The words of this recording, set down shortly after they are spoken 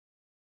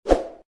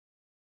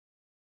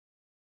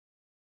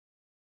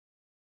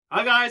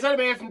Hi guys,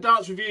 Adam here from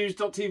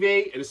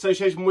dartsreviews.tv in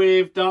association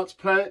with Darts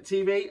Planet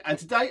TV, and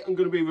today I'm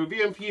going to be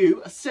reviewing for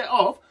you a set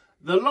of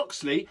the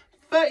Loxley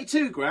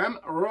 32-gram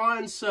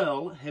Ryan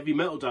Searle heavy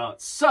metal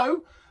darts.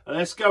 So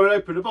let's go and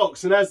open the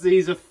box, and as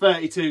these are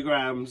 32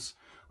 grams,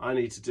 I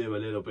need to do a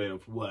little bit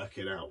of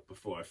working out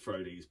before I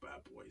throw these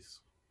bad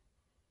boys.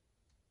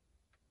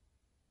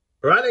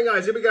 Right then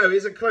guys, here we go.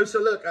 Here's a closer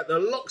look at the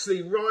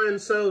Loxley Ryan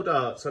Searle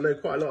darts. I know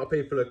quite a lot of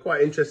people are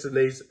quite interested in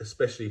these,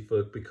 especially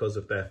because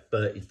of their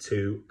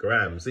 32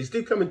 grams. These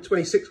do come in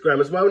 26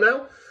 gram as well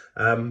now,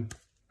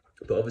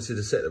 but obviously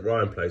the set that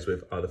Ryan plays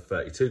with are the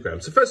 32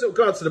 grams. So first little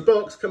glance to the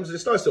box, comes with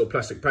this nice little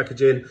plastic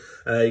packaging.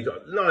 You've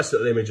got a nice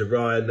little image of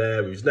Ryan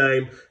there with his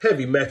name,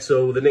 heavy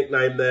metal, the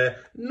nickname there,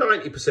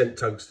 90%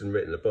 tungsten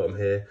written at the bottom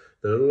here,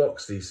 the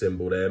Loxley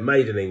symbol there,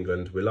 made in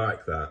England, we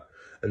like that.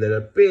 And then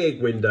a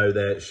big window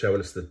there showing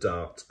us the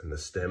dart and the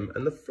stem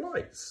and the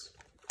flights.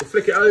 We'll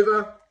flick it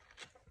over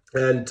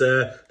and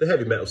the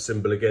heavy metal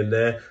symbol again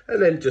there.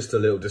 And then just a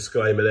little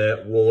disclaimer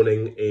there,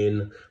 warning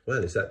in,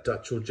 well, is that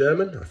Dutch or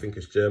German? I think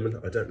it's German,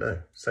 I don't know.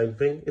 Same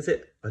thing, is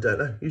it? I don't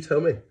know, you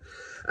tell me.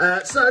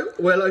 So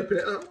we'll open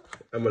it up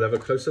and we'll have a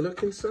closer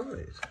look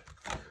inside.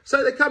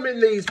 So they come in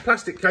these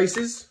plastic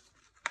cases.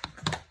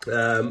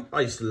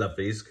 I used to love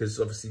these because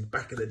obviously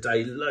back in the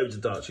day loads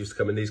of darts used to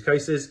come in these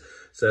cases,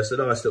 so it's a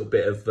nice little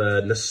bit of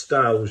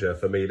nostalgia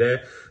for me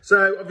there.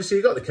 So obviously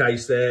you got the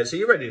case there, so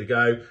you're ready to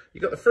go.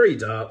 You got the 3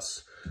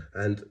 darts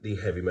and the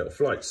heavy metal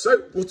flights.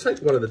 So we'll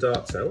take one of the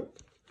darts out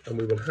and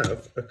we will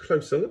have a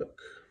closer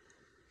look.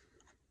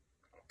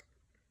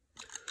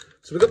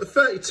 So we've got the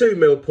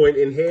 32mm point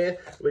in here,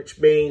 which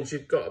means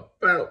you've got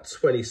about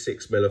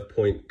 26mm of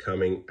point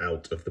coming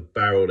out of the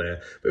barrel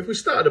there. But if we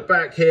start at the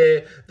back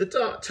here, the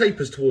dart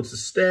tapers towards the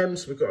stem.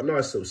 So we've got a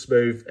nice little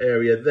smooth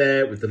area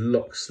there with the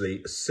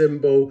Loxley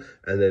symbol.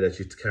 And then as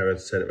you carry on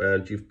to turn it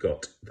around, you've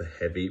got the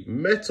heavy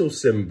metal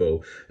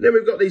symbol. And then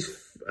we've got these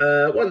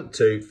 1,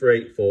 2,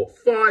 3, 4,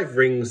 5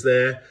 rings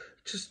there.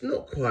 Just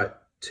not quite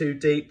too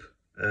deep.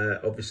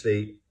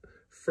 Obviously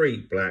 3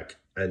 black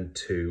and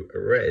 2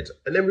 red.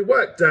 And then we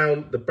work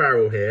down the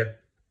barrel here,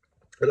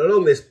 and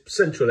along this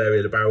central area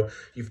of the barrel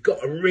you've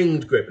got a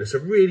ringed grip. It's a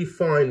really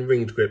fine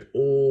ringed grip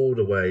all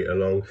the way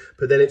along,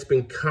 but then it's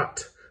been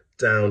cut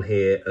down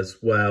here as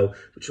well,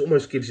 which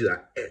almost gives you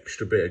that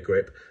extra bit of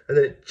grip, and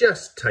then it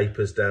just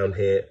tapers down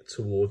here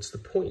towards the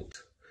point.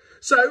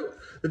 So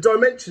the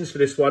dimensions for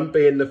this one,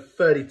 being the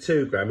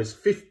 32 gram, is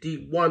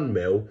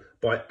 51mm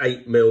by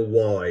 8mm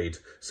wide.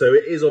 So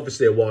it is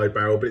obviously a wide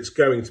barrel, but it's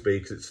going to be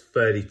because it's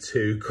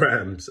 32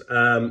 grams.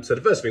 So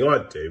the first thing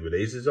I'd do with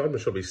these is I'm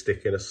probably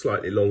stick in a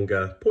slightly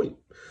longer point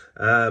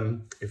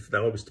if I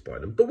was to buy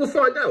them. But we'll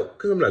find out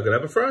because I'm not going to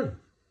have a throw.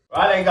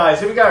 Right then guys,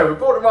 here we go. We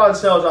brought the Ryan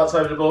Searle darts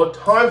over the board.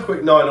 Time for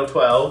quick 9 or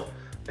 12.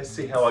 Let's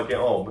see how I get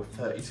on with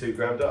 32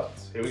 gram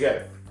darts. Here we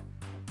go.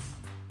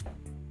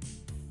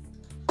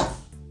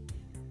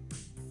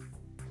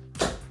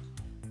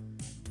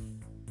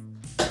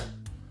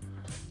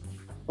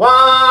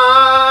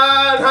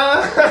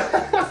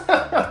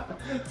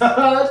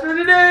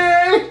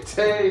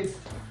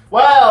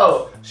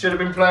 Well, should have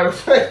been playing with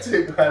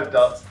 32 gram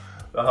darts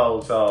the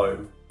whole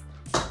time.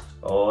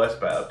 Oh, that's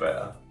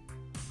better.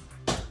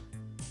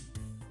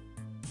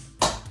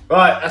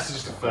 Right, that's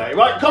just a 30.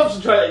 Right,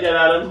 concentrate again,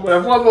 Adam. We'll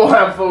have one more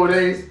handful of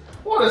these.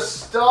 What a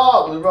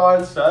start with the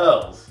Ryan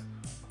Searles.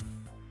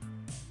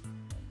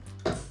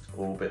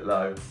 All a bit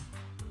low.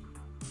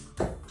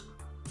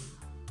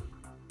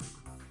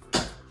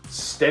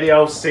 Steady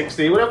old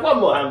 60. We'll have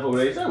one more handful of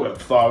these. They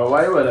weren't far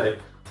away, were they?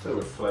 They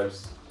were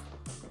close.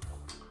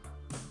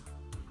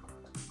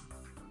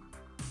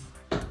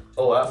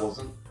 Oh, that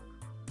wasn't.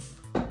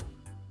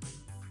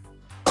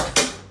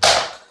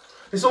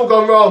 It's all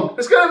gone wrong.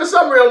 Let's go have a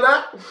summary on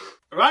that.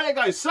 Right then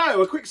guys,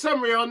 so a quick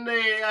summary on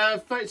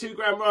the 32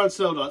 gram Ryan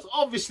Searle darts.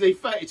 Obviously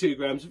 32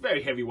 grams,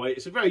 very heavy weight.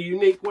 It's a very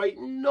unique weight.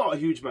 Not a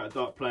huge amount of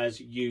dart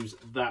players use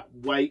that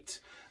weight.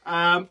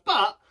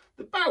 But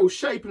the barrel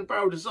shape and the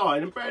barrel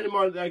design, and bearing in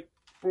mind that they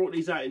brought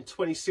these out in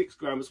 26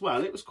 gram as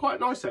well, it was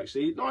quite nice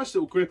actually. Nice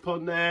little grip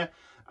on there.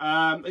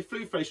 They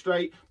flew very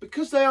straight.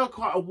 Because they are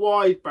quite a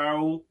wide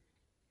barrel,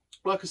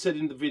 like I said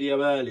in the video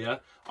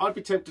earlier, I'd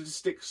be tempted to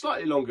stick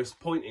slightly longer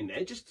point in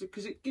there just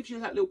because it gives you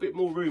that little bit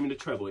more room in the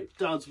treble. It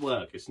does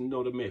work. It's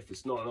not a myth.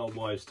 It's not an old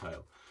wives'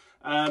 tale.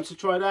 So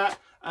try that.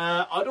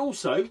 I'd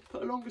also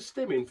put a longer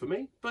stem in for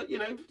me, but you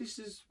know, this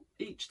is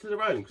each to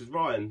their own because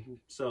Ryan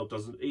Searle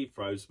doesn't, he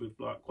throws with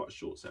like quite a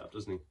short setup,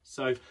 doesn't he?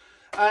 So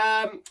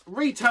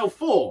retail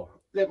for,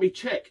 let me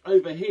check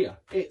over here.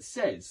 It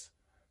says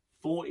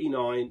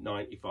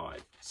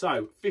 $49.95.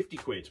 So 50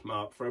 quid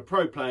mark for a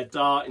pro player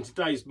dart in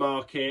today's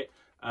market.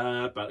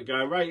 About the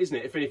going rate, isn't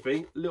it? If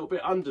anything, a little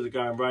bit under the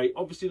going rate.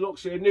 Obviously,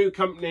 Loxley, a new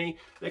company.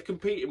 They're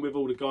competing with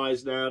all the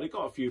guys now. They've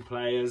got a few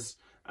players.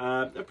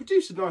 They're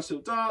producing nice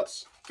little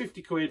darts.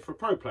 50 quid for a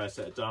pro player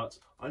set of darts.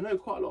 I know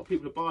quite a lot of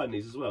people are buying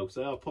these as well because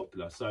they are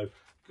popular. So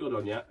good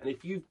on you. And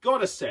if you've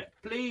got a set,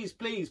 please,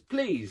 please,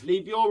 please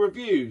leave your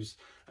reviews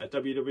at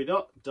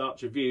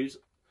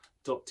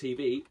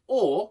www.dartsreviews.tv,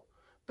 or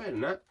better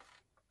than that,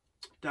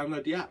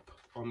 download the app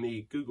on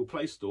the Google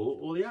Play Store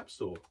or the App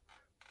Store.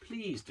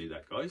 Please do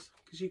that, guys,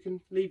 because you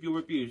can leave your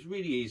reviews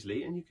really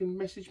easily and you can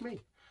message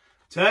me.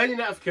 Turn your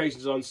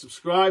notifications on,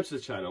 subscribe to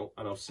the channel,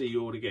 and I'll see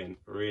you all again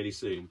really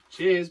soon.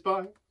 Cheers,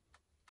 bye.